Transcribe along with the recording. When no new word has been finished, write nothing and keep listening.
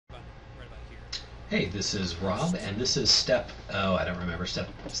Hey, this is Rob, and this is step, oh, I don't remember, step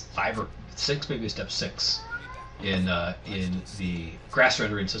 5 or 6, maybe step 6 in the grass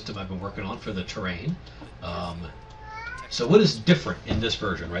rendering system I've been working on for the terrain. Um, so what is different in this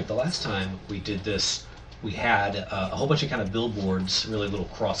version, right? The last time we did this, we had a whole bunch of kind of billboards, really little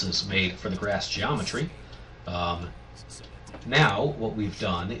crosses made for the grass geometry. Um, Now, what we've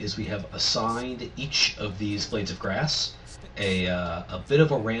done is we have assigned each of these blades of grass a bit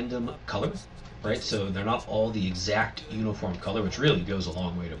of a random color, right? So they're not all the exact uniform color, which really goes a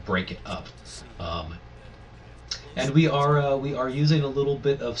long way to break it up. Um, and we are using a little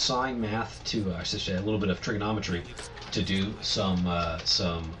bit of sign math to, I should say, a little bit of trigonometry to do some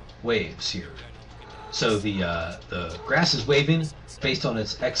waves here. So the grass is waving based on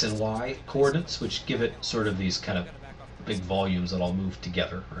its x and y coordinates, which give it sort of these kind of big volumes that all move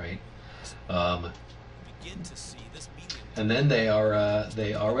together, right? Um, and then they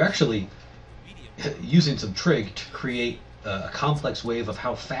are actually using some trig to create a complex wave of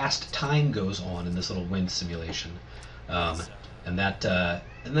how fast time goes on in this little wind simulation, um, and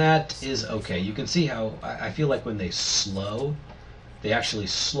that is okay. You can see how I feel like when they actually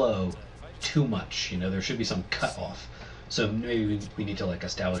slow too much. You know, there should be some cut off. So maybe we need to like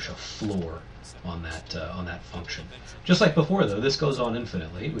establish a floor on that function. Just like before, though, this goes on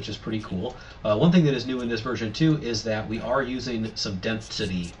infinitely, which is pretty cool. One thing that is new in this version too is that we are using some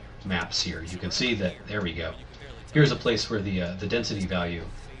density maps here. You can see that there we go. Here's a place where the density value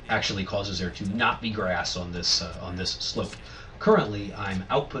actually causes there to not be grass on this slope. Currently, I'm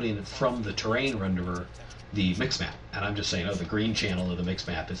outputting from the terrain renderer the mix map, and I'm just saying, oh, the green channel of the mix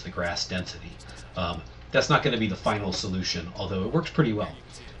map is the grass density. That's not going to be the final solution, although it works pretty well.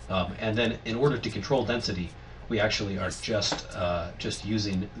 And then, in order to control density, we actually are just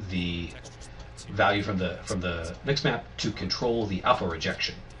using the value from the mix map to control the alpha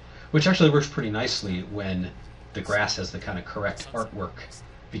rejection, which actually works pretty nicely when the grass has the kind of correct artwork,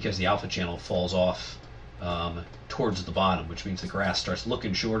 because the alpha channel falls off towards the bottom, which means the grass starts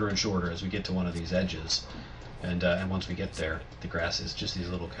looking shorter and shorter as we get to one of these edges. And once we get there, the grass is just these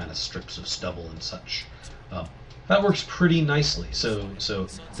little kind of strips of stubble and such. That works pretty nicely. So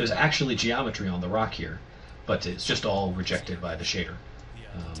there's actually geometry on the rock here, but it's just all rejected by the shader.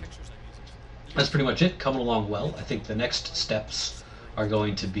 That's pretty much it. Coming along well. I think the next steps are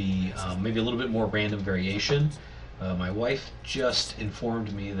going to be maybe a little bit more random variation. My wife just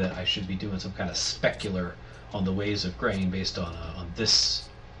informed me that I should be doing some kind of specular on the ways of grain based on this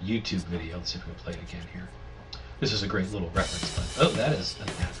YouTube video. Let's see if we can play it again here. This is a great little reference, but oh, that is an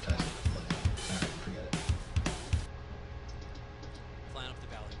advertisement. All right, forget it.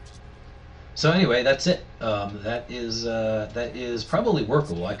 So anyway, that's it. That is probably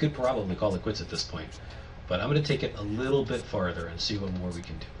workable. I could probably call it quits at this point, but I'm going to take it a little bit farther and see what more we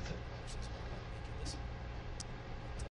can do with it.